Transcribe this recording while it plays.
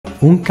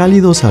Un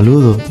cálido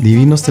saludo,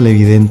 divinos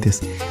televidentes.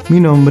 Mi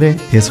nombre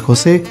es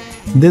José,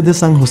 desde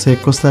San José,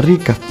 Costa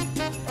Rica.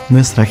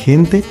 Nuestra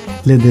gente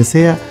les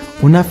desea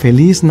una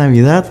feliz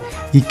Navidad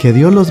y que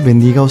Dios los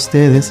bendiga a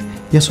ustedes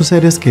y a sus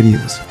seres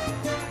queridos.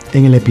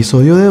 En el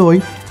episodio de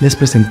hoy les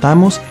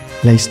presentamos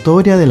la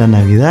historia de la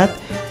Navidad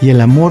y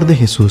el amor de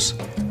Jesús,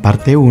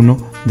 parte 1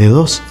 de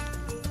 2.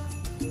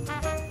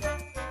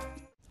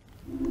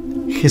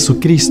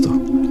 Jesucristo,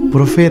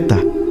 profeta,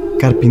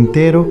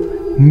 carpintero,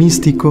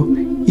 místico,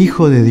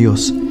 Hijo de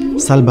Dios,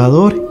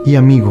 Salvador y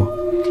amigo.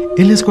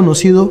 Él es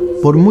conocido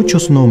por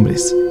muchos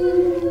nombres.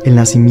 El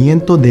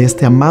nacimiento de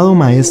este amado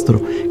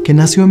Maestro, que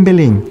nació en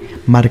Belén,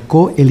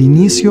 marcó el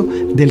inicio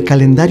del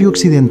calendario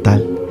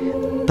occidental.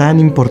 Tan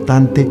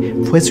importante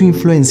fue su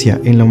influencia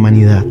en la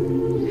humanidad.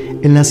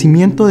 El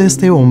nacimiento de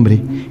este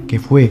hombre, que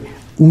fue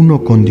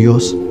uno con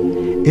Dios,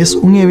 es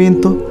un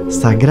evento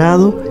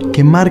sagrado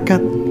que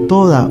marca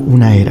toda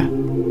una era.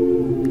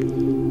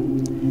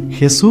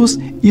 Jesús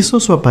hizo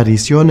su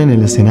aparición en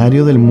el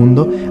escenario del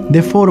mundo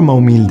de forma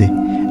humilde.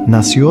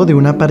 Nació de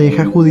una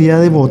pareja judía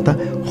devota,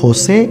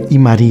 José y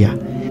María,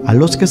 a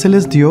los que se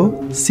les dio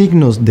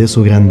signos de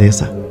su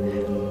grandeza.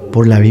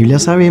 Por la Biblia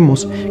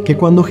sabemos que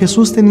cuando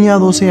Jesús tenía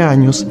 12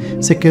 años,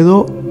 se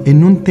quedó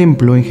en un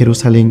templo en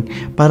Jerusalén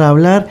para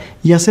hablar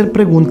y hacer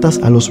preguntas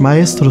a los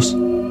maestros.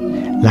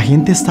 La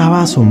gente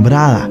estaba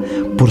asombrada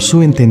por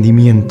su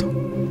entendimiento.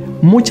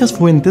 Muchas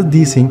fuentes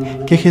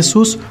dicen que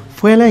Jesús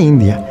fue a la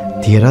India,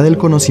 tierra del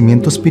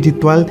conocimiento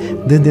espiritual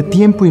desde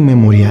tiempo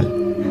inmemorial,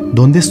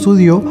 donde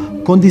estudió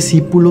con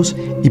discípulos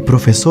y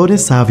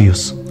profesores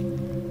sabios.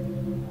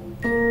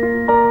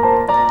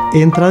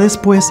 Entra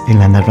después en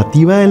la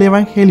narrativa del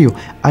Evangelio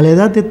a la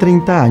edad de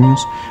 30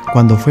 años,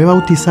 cuando fue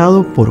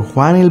bautizado por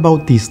Juan el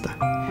Bautista,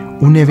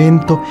 un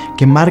evento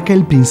que marca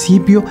el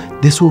principio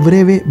de su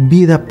breve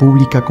vida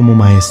pública como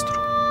maestro.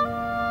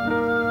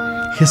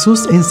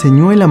 Jesús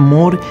enseñó el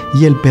amor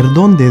y el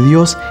perdón de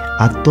Dios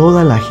a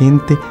toda la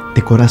gente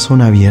de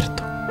corazón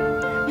abierto.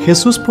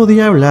 Jesús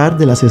podía hablar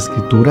de las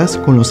Escrituras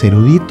con los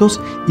eruditos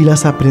y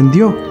las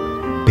aprendió,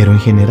 pero en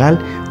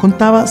general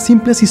contaba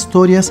simples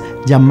historias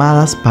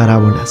llamadas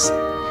parábolas,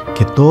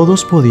 que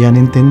todos podían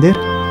entender.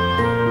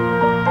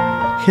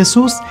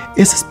 Jesús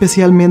es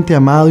especialmente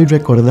amado y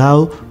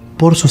recordado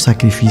por su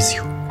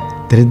sacrificio.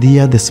 3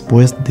 días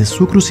después de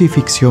su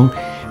crucifixión,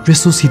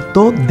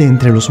 resucitó de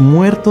entre los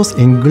muertos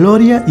en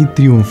gloria y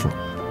triunfo.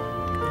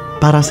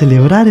 Para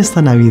celebrar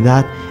esta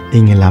Navidad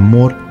en el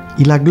amor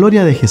y la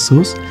gloria de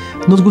Jesús,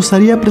 nos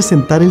gustaría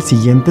presentar el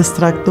siguiente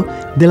extracto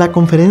de la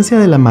conferencia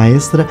de la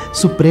Maestra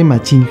Suprema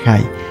Chin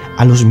Hai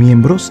a los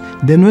miembros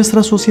de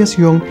nuestra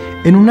asociación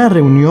en una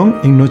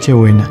reunión en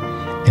Nochebuena,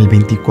 el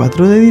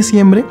 24 de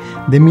diciembre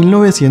de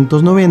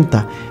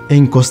 1990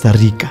 en Costa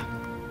Rica.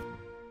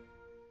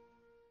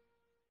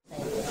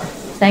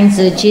 Thanks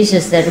to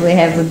Jesus that we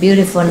have a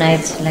beautiful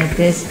night like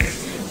this.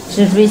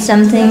 Should read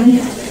something,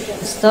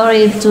 a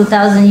story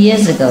 2,000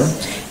 years ago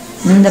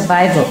in the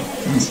Bible.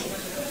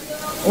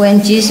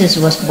 When Jesus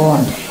was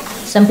born,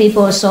 some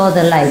people saw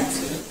the light.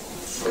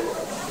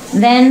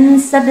 Then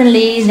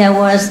suddenly there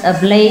was a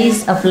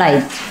blaze of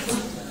light,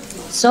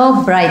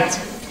 so bright,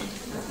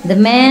 the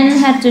men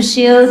had to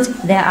shield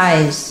their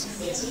eyes.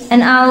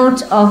 And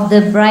out of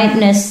the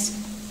brightness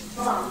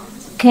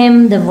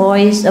came the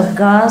voice of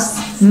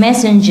God's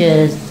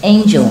messenger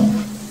angel.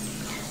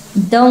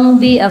 Don't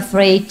be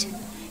afraid.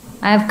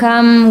 I have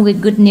come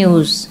with good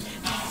news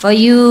for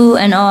you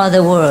and all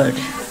the world.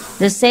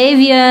 The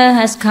Savior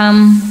has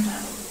come,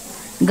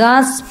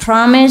 God's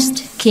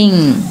promised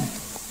King,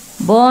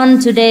 born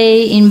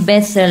today in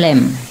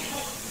Bethlehem.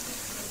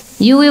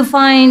 You will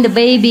find the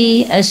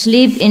baby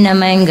asleep in a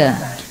manger.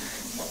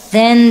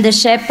 Then the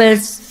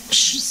shepherds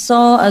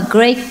saw a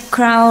great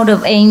crowd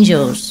of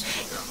angels,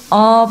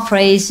 all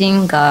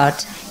praising God.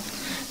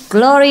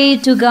 Glory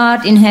to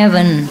God in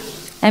heaven,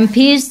 and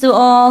peace to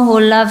all who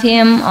love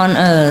Him on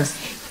earth.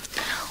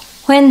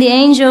 When the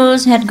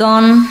angels had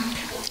gone,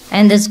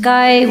 and the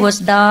sky was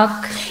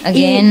dark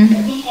again,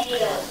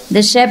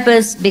 the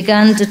shepherds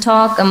began to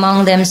talk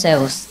among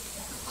themselves.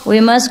 We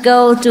must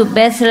go to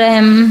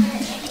Bethlehem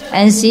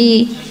and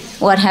see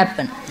what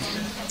happened.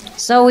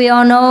 So we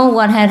all know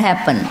what had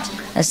happened.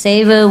 A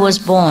Savior was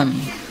born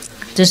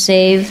to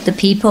save the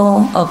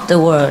people of the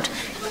world.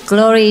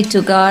 Glory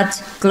to God,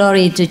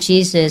 glory to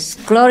Jesus,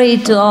 glory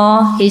to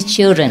all His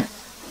children.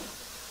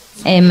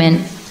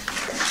 Amen.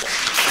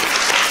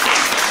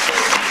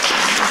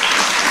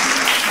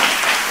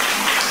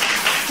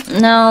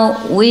 Now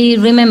we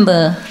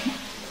remember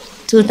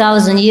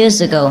 2,000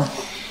 years ago,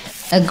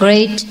 a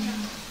great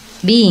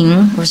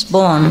being was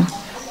born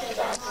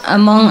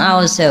among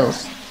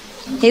ourselves.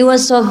 He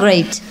was so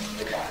great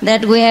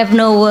that we have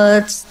no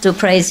words to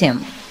praise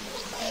Him.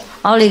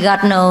 Only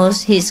God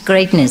knows His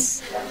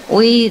greatness.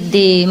 We,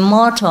 the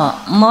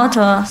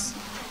mortals,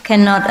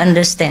 cannot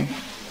understand.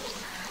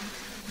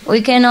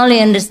 We can only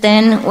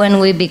understand when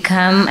we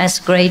become as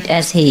great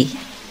as He.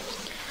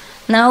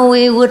 Now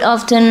we would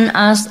often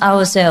ask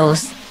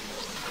ourselves,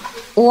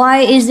 why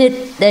is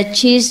it that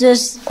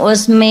Jesus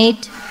was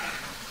made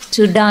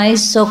to die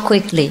so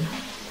quickly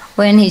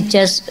when he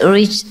just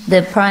reached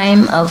the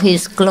prime of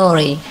his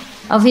glory,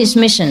 of his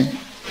mission,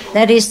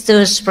 that is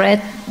to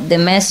spread the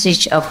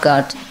message of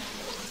God.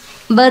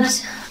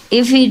 But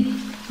if he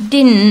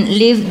didn't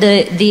leave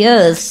the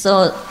earth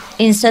so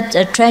in such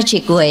a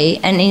tragic way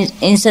and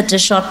in such a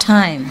short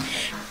time,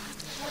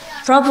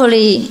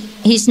 probably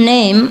his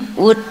name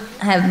would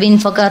have been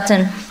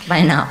forgotten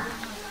by now.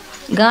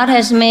 God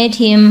has made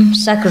him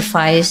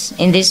sacrifice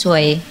in this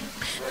way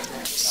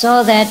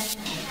so that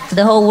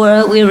the whole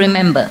world will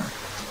remember,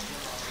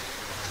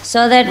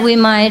 so that we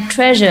might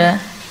treasure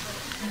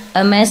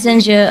a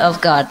messenger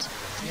of God,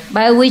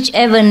 by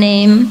whichever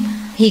name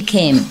he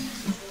came.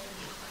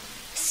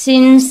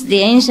 Since the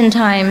ancient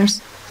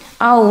times,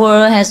 our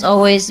world has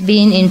always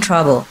been in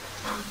trouble.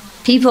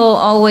 People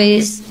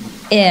always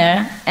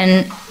err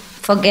and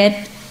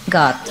forget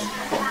God.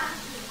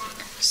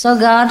 So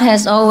God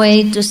has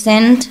always to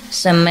send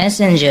some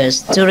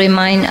messengers to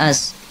remind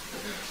us.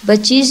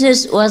 But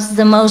Jesus was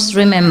the most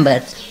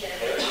remembered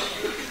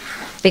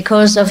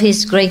because of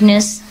his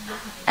greatness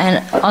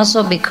and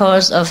also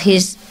because of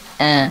his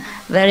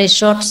very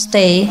short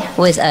stay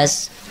with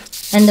us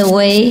and the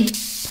way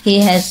he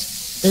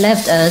has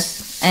left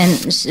us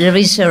and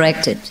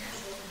resurrected.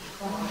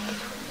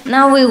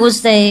 Now we would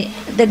say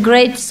the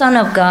great Son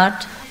of God,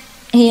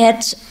 he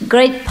had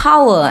great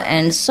power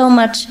and so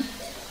much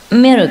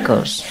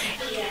miracles.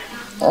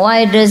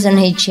 Why doesn't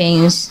he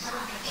change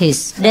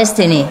his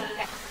destiny?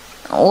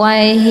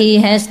 Why he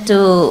has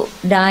to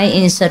die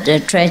in such a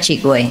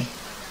tragic way?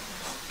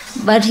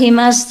 But he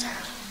must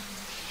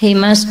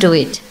do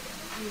it.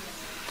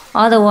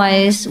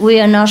 Otherwise,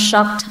 we are not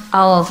shocked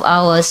out of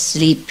our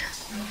sleep.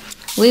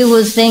 We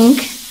would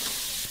think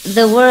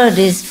the world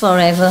is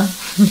forever.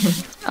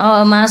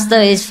 Our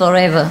master is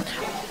forever.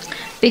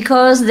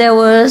 Because there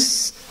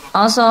was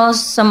also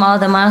some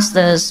other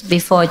masters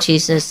before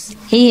Jesus.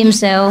 He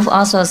himself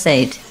also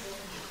said,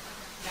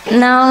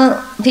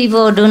 now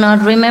people do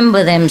not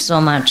remember them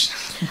so much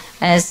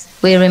as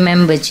we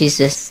remember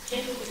Jesus.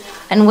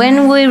 And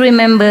when we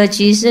remember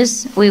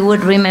Jesus, we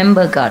would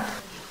remember God.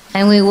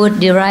 And we would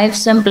derive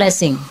some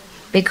blessing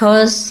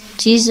because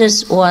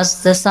Jesus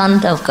was the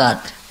Son of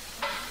God.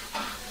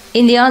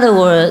 In the other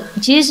word,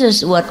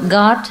 Jesus was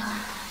God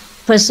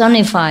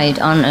personified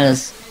on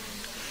earth.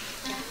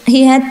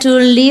 He had to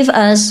leave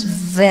us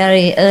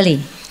very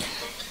early.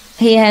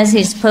 He has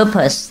his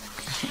purpose.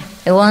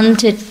 He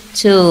wanted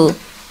to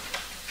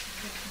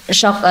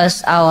shock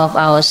us out of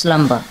our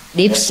slumber,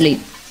 deep sleep.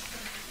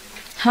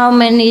 How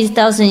many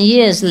thousand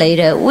years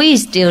later, we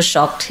still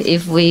shocked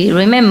if we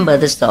remember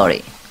the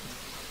story.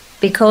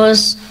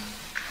 Because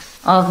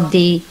of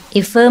the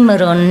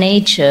ephemeral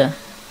nature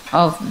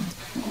of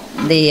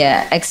the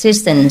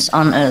existence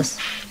on earth,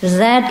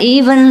 that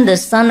even the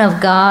Son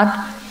of God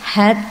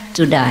had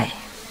to die.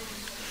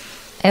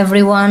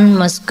 Everyone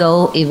must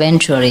go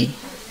eventually.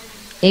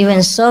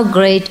 Even so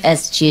great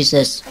as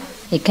Jesus,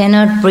 he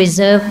cannot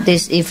preserve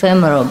this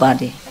ephemeral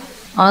body.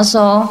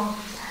 Also,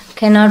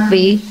 cannot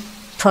be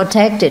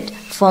protected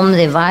from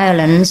the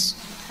violence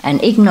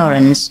and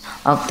ignorance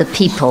of the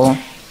people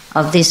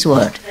of this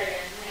world.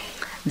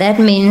 That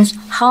means,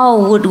 how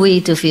would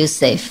we to feel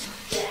safe?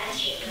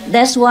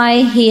 That's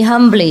why he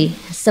humbly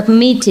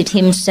submitted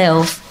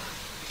himself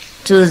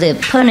to the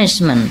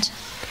punishment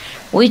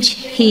which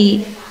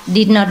he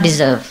did not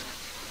deserve.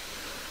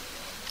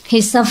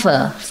 He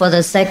suffered for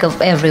the sake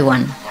of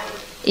everyone.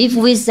 If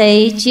we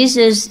say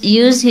Jesus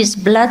used his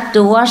blood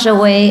to wash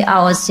away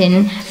our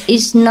sin,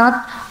 it's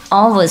not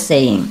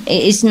oversaying,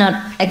 it's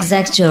not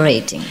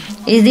exaggerating.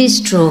 It is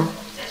true.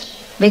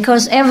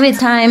 Because every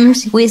time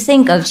we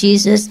think of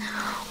Jesus,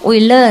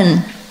 we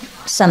learn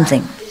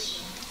something.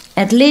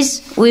 At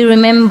least we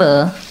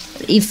remember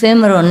the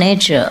ephemeral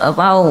nature of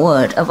our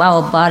world, of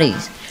our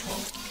bodies.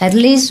 At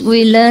least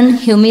we learn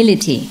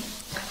humility.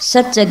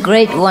 Such a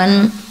great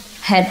one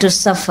had to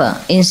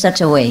suffer in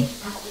such a way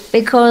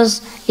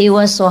because he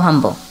was so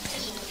humble.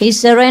 He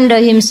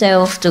surrendered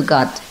himself to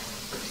God.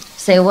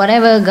 Say,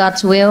 whatever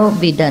God's will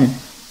be done.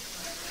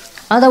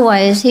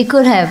 Otherwise, he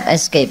could have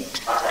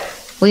escaped.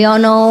 We all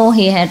know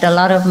he had a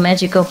lot of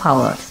magical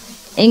power,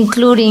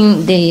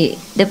 including the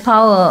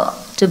power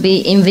to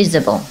be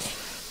invisible.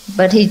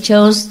 But he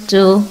chose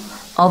to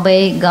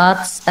obey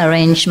God's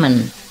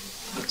arrangement.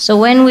 So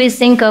when we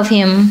think of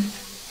him,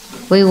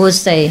 we would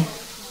say,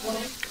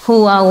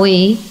 who are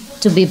we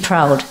to be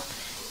proud?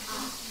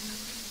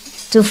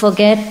 To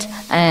forget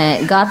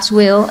God's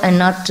will and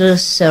not to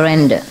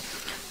surrender.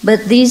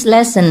 But these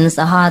lessons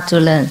are hard to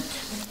learn.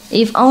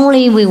 If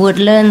only we would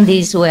learn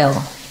these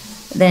well,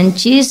 then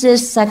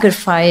Jesus'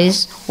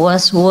 sacrifice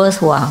was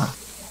worthwhile.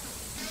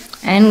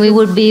 And we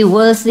would be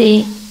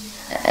worthy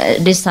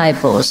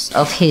disciples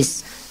of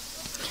his.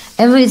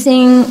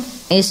 Everything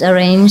is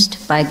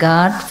arranged by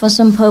God for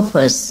some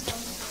purpose.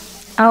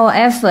 Our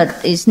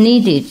effort is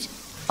needed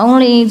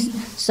only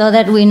so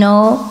that we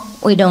know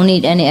we don't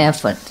need any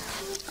effort.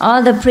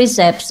 All the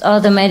precepts,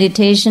 all the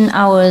meditation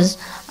hours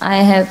I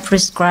have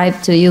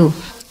prescribed to you,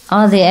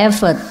 all the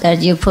effort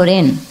that you put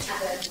in,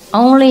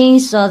 only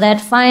so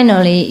that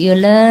finally you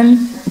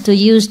learn to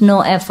use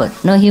no effort,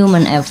 no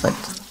human effort,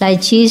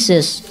 like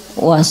Jesus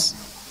was.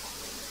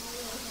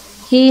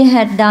 He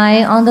had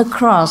died on the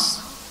cross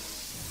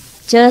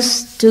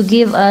just to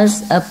give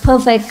us a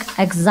perfect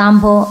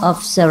example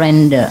of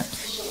surrender.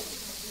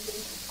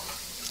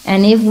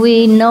 And if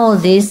we know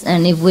this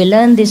and if we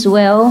learn this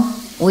well,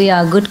 we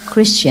are good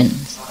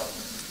Christians.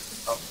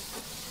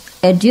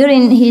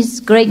 During his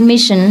great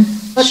mission,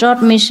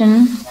 short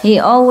mission, he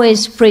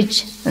always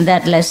preached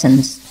that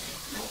lessons.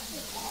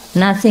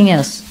 Nothing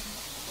else.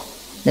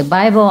 The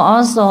Bible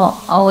also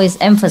always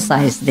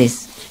emphasized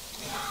this.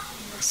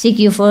 Seek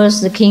you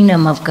first the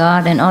kingdom of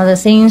God, and all the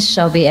things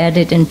shall be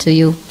added unto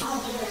you.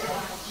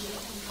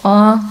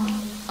 Or,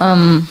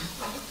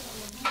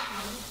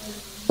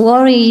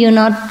 worry you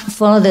not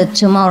for the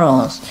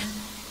tomorrows.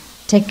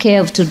 Take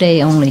care of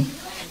today only.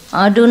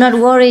 Or do not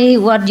worry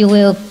what you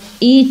will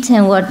eat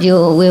and what you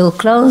will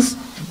clothe.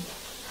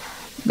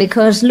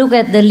 Because look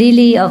at the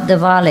lily of the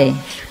valley.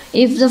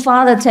 If the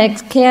Father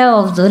takes care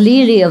of the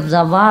lily of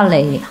the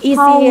valley,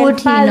 how would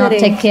He not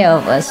take care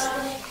of us?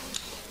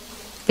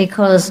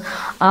 Because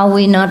are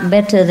we not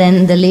better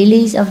than the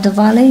lilies of the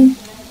valley?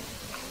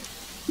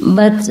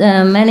 But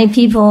many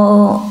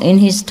people in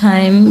His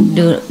time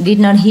did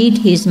not heed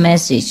His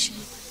message.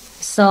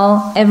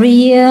 So every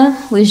year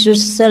we should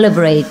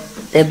celebrate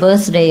the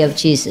birthday of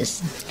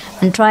Jesus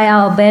and try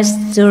our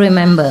best to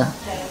remember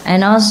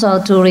and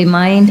also to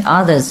remind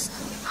others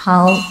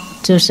how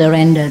to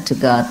surrender to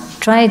God.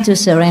 Try to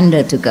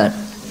surrender to God.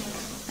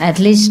 At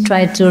least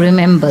try to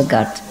remember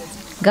God.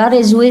 God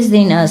is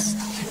within us.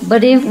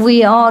 But if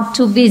we are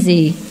too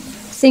busy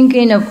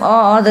thinking of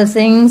all other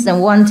things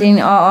and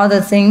wanting all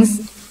other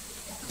things,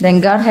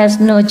 then God has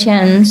no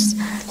chance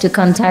to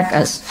contact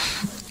us.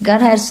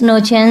 God has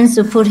no chance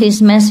to put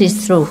His message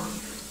through,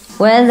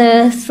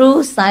 whether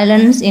through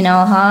silence in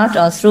our heart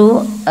or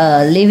through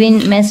a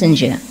living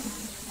messenger.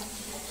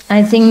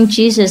 I think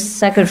Jesus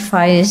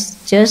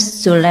sacrificed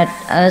just to let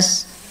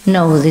us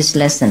know this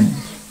lesson,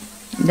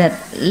 that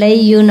lay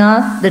you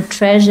not the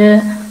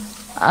treasure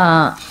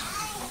on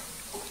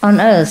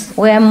earth,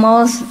 where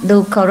moths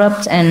do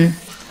corrupt and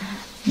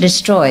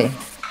destroy,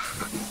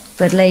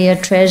 but lay your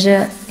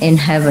treasure in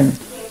heaven,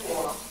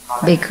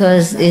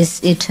 because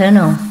it's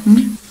eternal.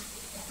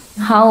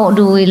 How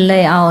do we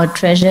lay our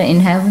treasure in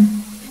heaven?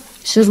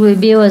 Should we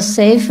build a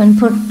safe and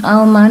put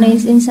our money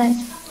inside?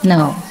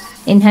 No.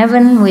 In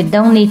heaven, we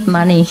don't need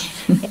money.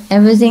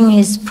 Everything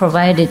is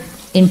provided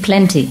in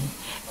plenty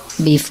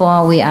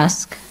before we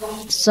ask.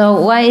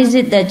 So why is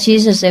it that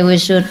Jesus said we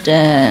should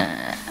lay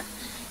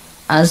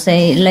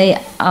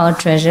our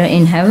treasure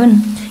in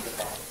heaven?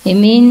 It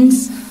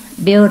means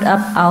build up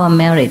our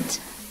merit.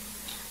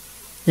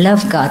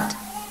 Love God.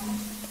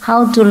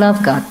 How to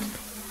love God?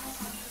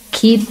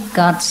 Keep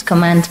God's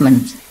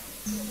commandment.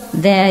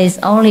 There is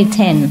only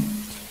 10.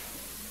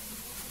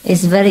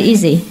 It's very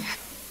easy.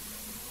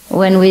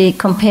 When we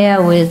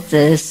compare with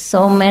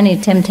so many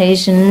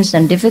temptations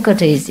and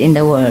difficulties in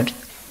the world,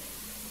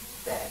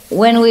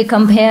 when we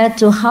compare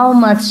to how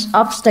much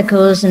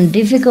obstacles and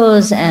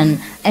difficulties and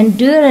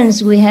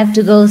endurance we have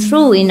to go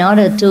through in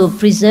order to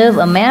preserve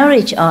a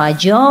marriage or a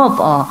job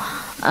or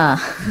a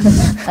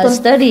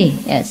study,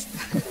 yes.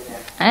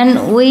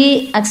 And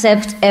we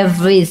accept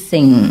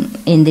everything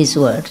in this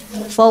world.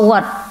 For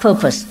what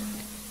purpose?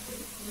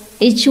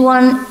 Each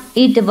one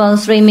eat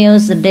about 3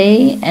 meals a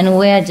day and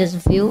wear just a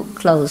few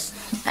clothes.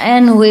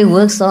 And we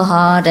work so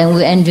hard and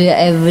we enjoy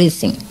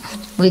everything.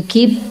 We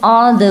keep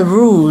all the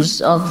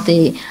rules of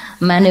the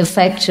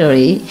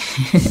manufactory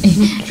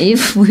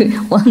if we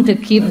want to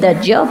keep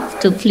that job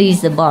to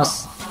please the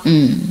boss.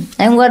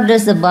 And what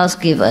does the boss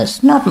give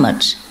us? Not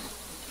much.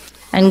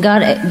 And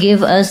God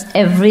gives us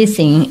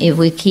everything if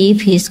we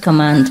keep His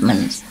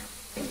commandments.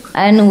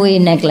 And we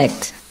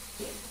neglect.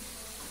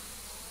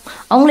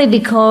 Only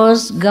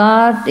because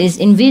God is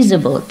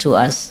invisible to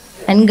us.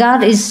 And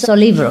God is so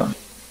liberal.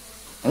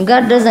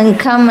 God doesn't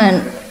come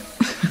and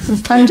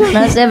punch on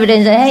us every day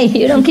and say, hey,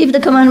 you don't keep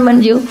the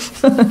commandment, you.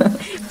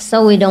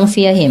 So we don't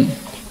fear Him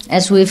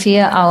as we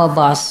fear our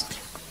boss.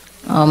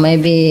 Or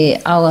maybe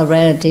our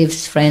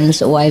relatives,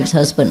 friends, wives,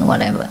 husband,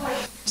 whatever.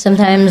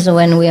 Sometimes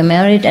when we are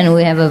married and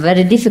we have a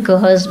very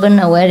difficult husband,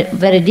 a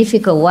very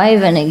difficult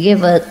wife, and it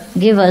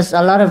give us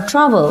a lot of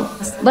trouble.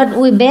 But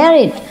we bear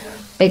it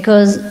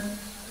because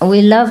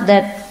we love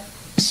that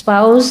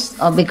spouse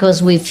or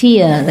because we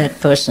fear that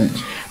person.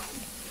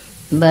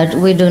 But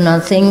we do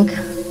not think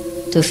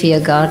to fear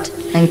God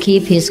and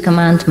keep His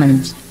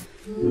commandments.